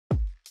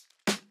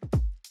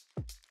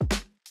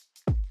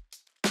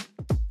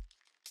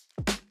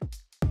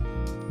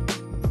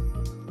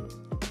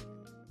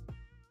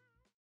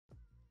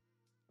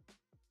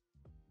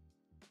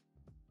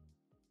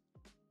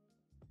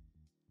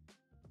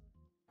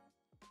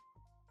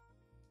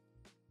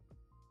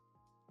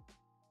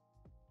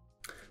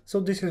So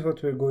this is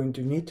what we're going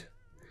to need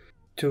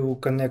to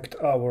connect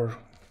our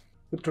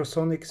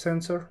ultrasonic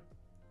sensor.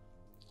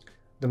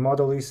 The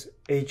model is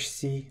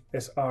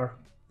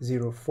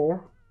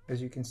HC-SR04, as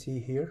you can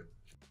see here.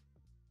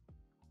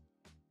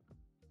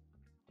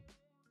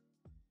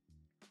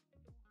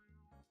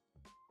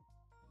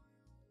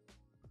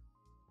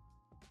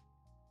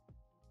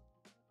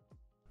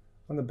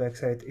 On the back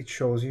side it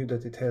shows you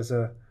that it has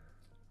a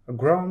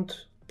ground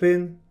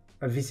pin,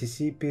 a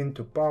VCC pin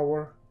to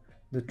power,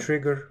 the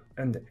trigger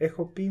and the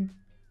echo pin.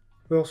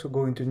 We're also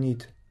going to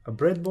need a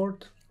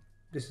breadboard.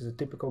 This is a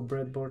typical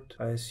breadboard.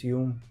 I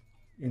assume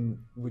in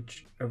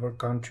whichever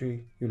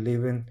country you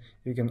live in,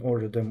 you can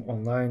order them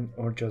online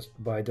or just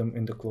buy them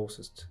in the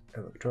closest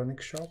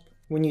electronics shop.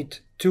 We need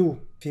 2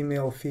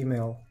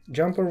 female-female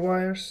jumper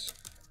wires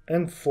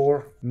and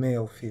 4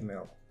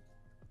 male-female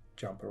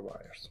jumper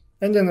wires.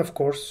 And then of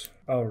course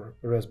our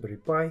Raspberry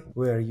Pi.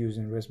 We are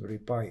using Raspberry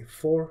Pi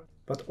 4,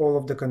 but all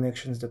of the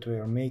connections that we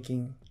are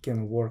making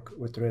can work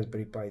with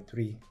Raspberry Pi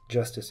 3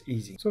 just as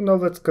easy. So now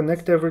let's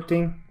connect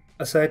everything.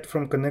 Aside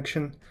from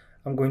connection,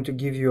 I'm going to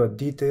give you a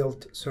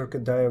detailed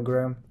circuit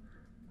diagram,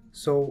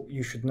 so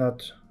you should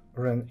not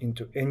run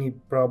into any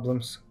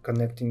problems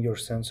connecting your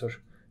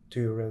sensor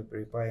to your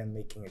Raspberry Pi and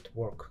making it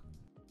work.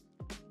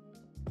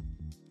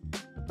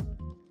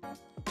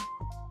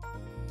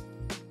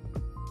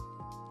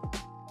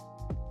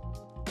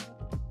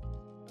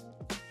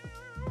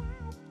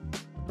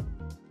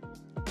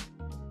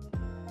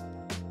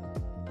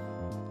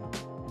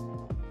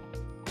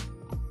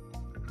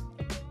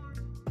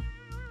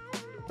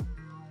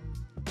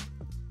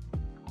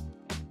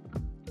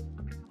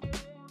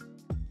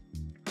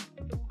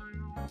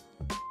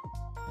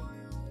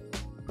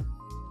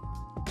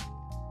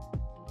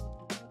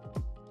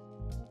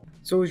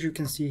 So as you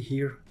can see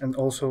here, and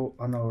also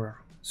on our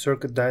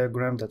circuit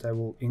diagram that I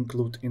will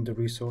include in the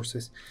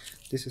resources,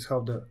 this is how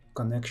the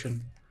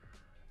connection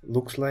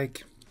looks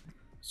like.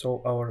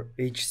 So our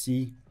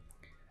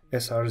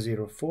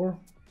HC-SR04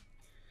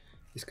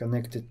 is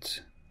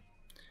connected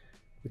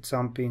with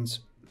some pins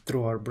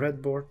through our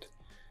breadboard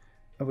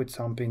and with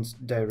some pins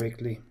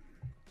directly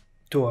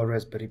to our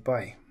Raspberry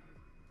Pi.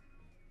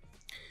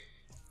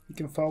 You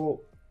can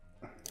follow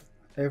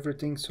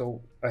everything.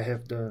 So I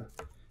have the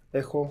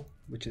echo,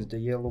 which is the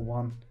yellow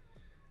one,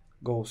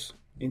 goes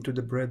into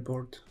the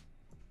breadboard,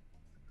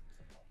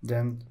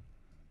 then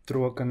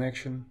through a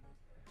connection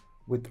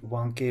with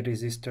 1K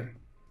resistor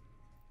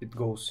it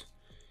goes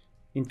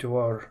into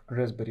our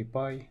Raspberry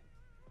Pi.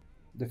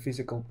 The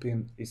physical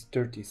pin is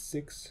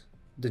 36,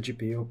 the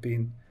GPIO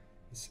pin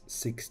is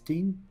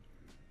 16.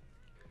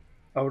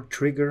 Our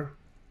trigger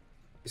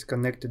is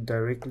connected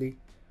directly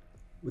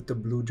with the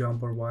blue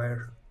jumper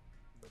wire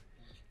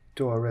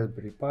to our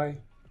Raspberry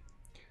Pi,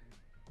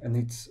 and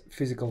it's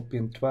physical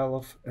pin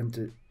 12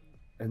 and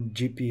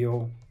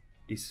GPIO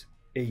is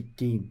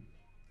 18.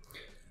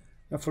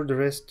 Now for the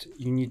rest,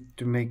 you need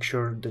to make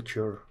sure that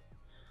your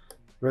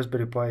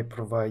Raspberry Pi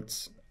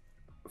provides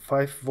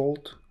 5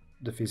 volt,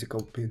 the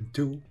physical pin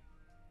 2,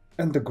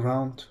 and the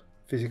ground,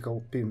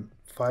 physical pin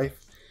 5,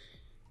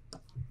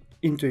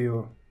 into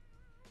your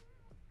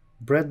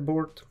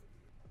breadboard,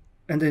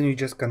 and then you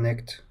just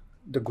connect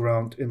the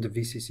ground and the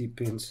VCC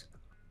pins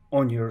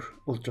on your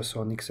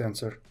ultrasonic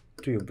sensor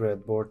to your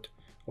breadboard.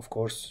 Of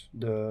course,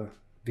 the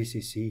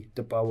VCC,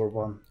 the power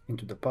one,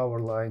 into the power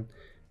line,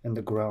 and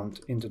the ground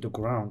into the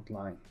ground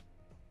line.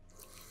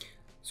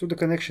 So the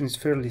connection is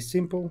fairly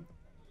simple.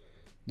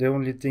 The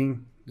only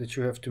thing that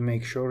you have to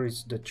make sure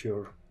is that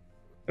your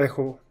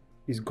echo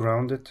is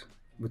grounded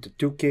with a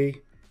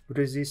 2K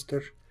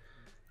resistor,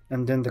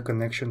 and then the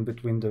connection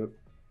between the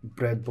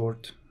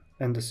breadboard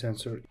and the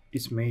sensor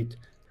is made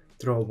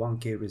through a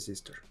 1K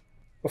resistor.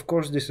 Of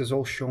course, this is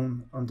all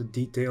shown on the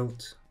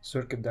detailed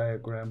circuit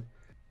diagram,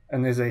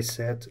 and as I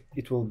said,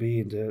 it will be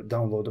in the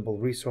downloadable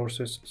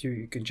resources, so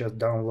you can just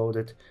download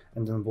it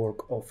and then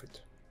work off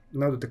it.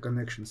 Now that the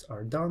connections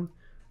are done,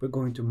 we're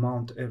going to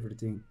mount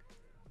everything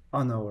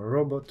on our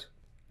robot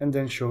and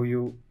then show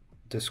you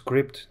the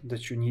script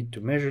that you need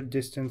to measure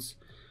distance,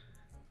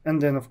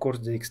 and then of course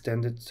the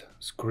extended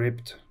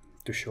script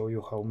to show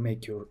you how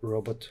make your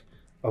robot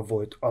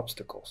avoid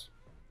obstacles.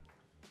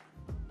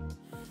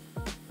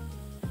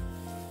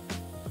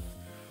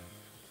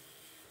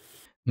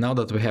 Now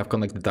that we have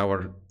connected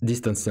our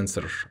distance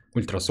sensor,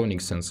 ultrasonic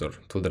sensor,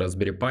 to the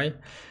Raspberry Pi,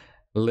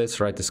 let's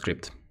write a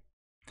script.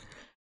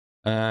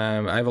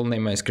 I will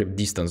name my script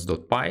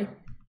distance.py,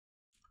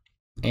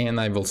 and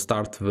I will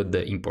start with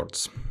the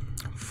imports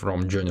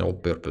from general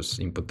purpose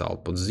input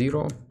output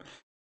 0.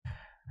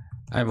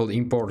 I will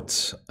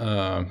import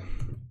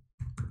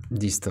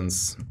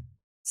distance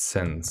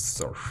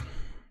sensor.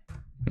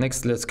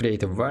 Next, let's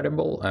create a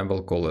variable. I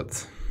will call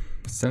it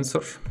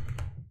sensor.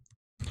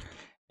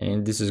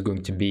 And this is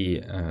going to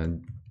be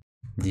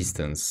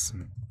distance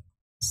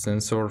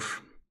sensor,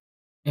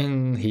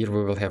 and here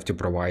we will have to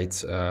provide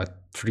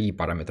 3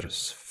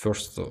 parameters.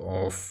 First of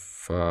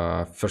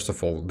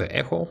all, the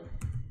echo.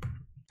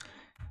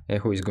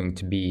 Echo is going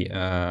to be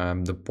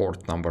the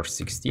port number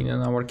 16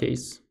 in our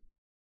case.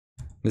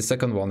 The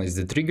second one is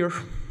the trigger.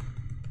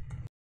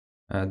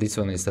 This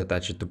one is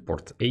attached to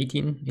port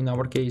 18 in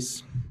our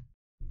case.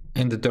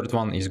 And the third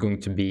one is going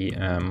to be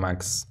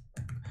max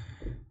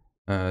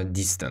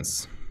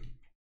distance.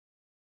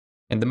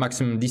 And the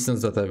maximum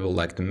distance that I would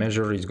like to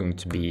measure is going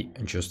to be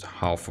just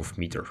half of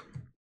meter,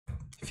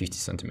 50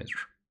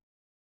 centimeters.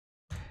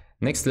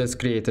 Next, let's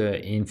create an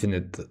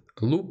infinite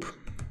loop.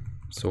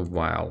 So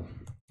while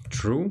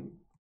true.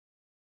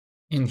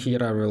 And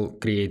here I will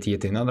create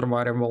yet another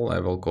variable. I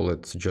will call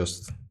it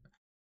just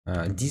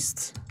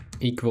dist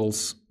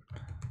equals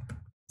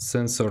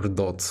sensor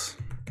dot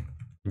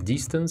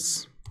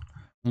distance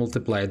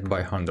multiplied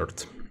by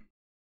 100.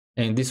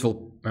 And this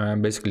will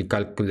basically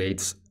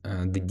calculate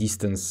the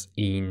distance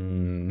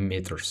in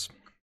meters.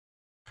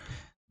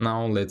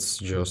 Now let's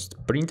just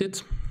print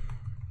it.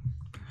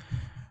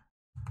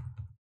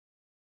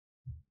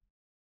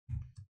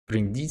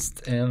 Print this,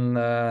 and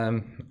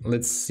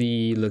let's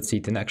see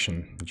it in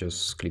action.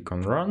 Just click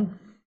on run.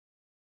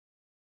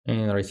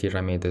 And right here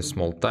I made a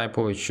small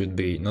typo. It should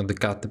be not the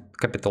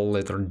capital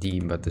letter D,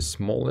 but the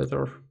small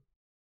letter.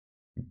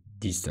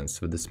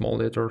 Distance with the small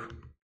letter.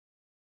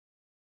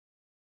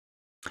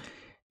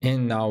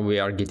 And now we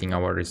are getting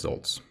our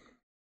results.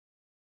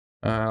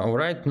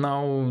 Alright,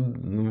 now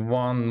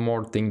one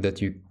more thing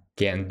that you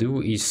can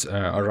do is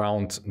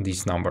round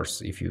these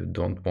numbers if you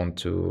don't want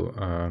to,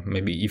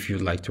 maybe if you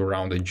like to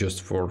round it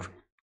just for,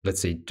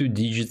 let's say, 2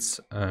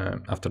 digits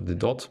after the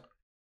dot.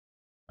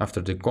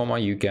 After the comma,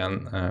 you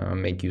can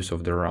make use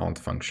of the round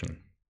function.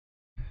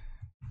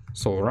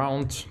 So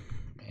round,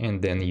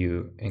 and then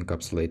you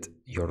encapsulate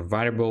your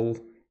variable,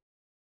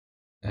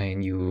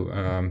 and you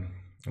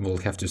will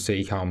have to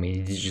say how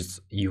many digits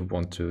you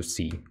want to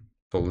see.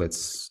 So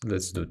let's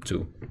do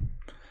 2.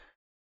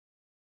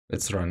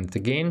 Let's run it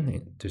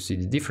again to see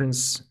the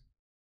difference.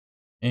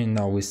 And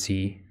now we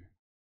see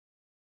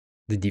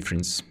the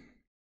difference.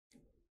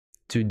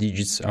 2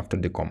 digits after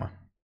the comma.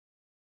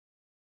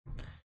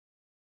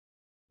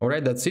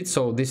 Alright, that's it.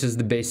 So this is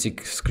the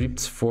basic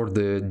script for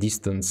the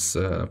distance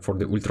for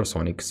the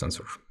ultrasonic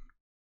sensor.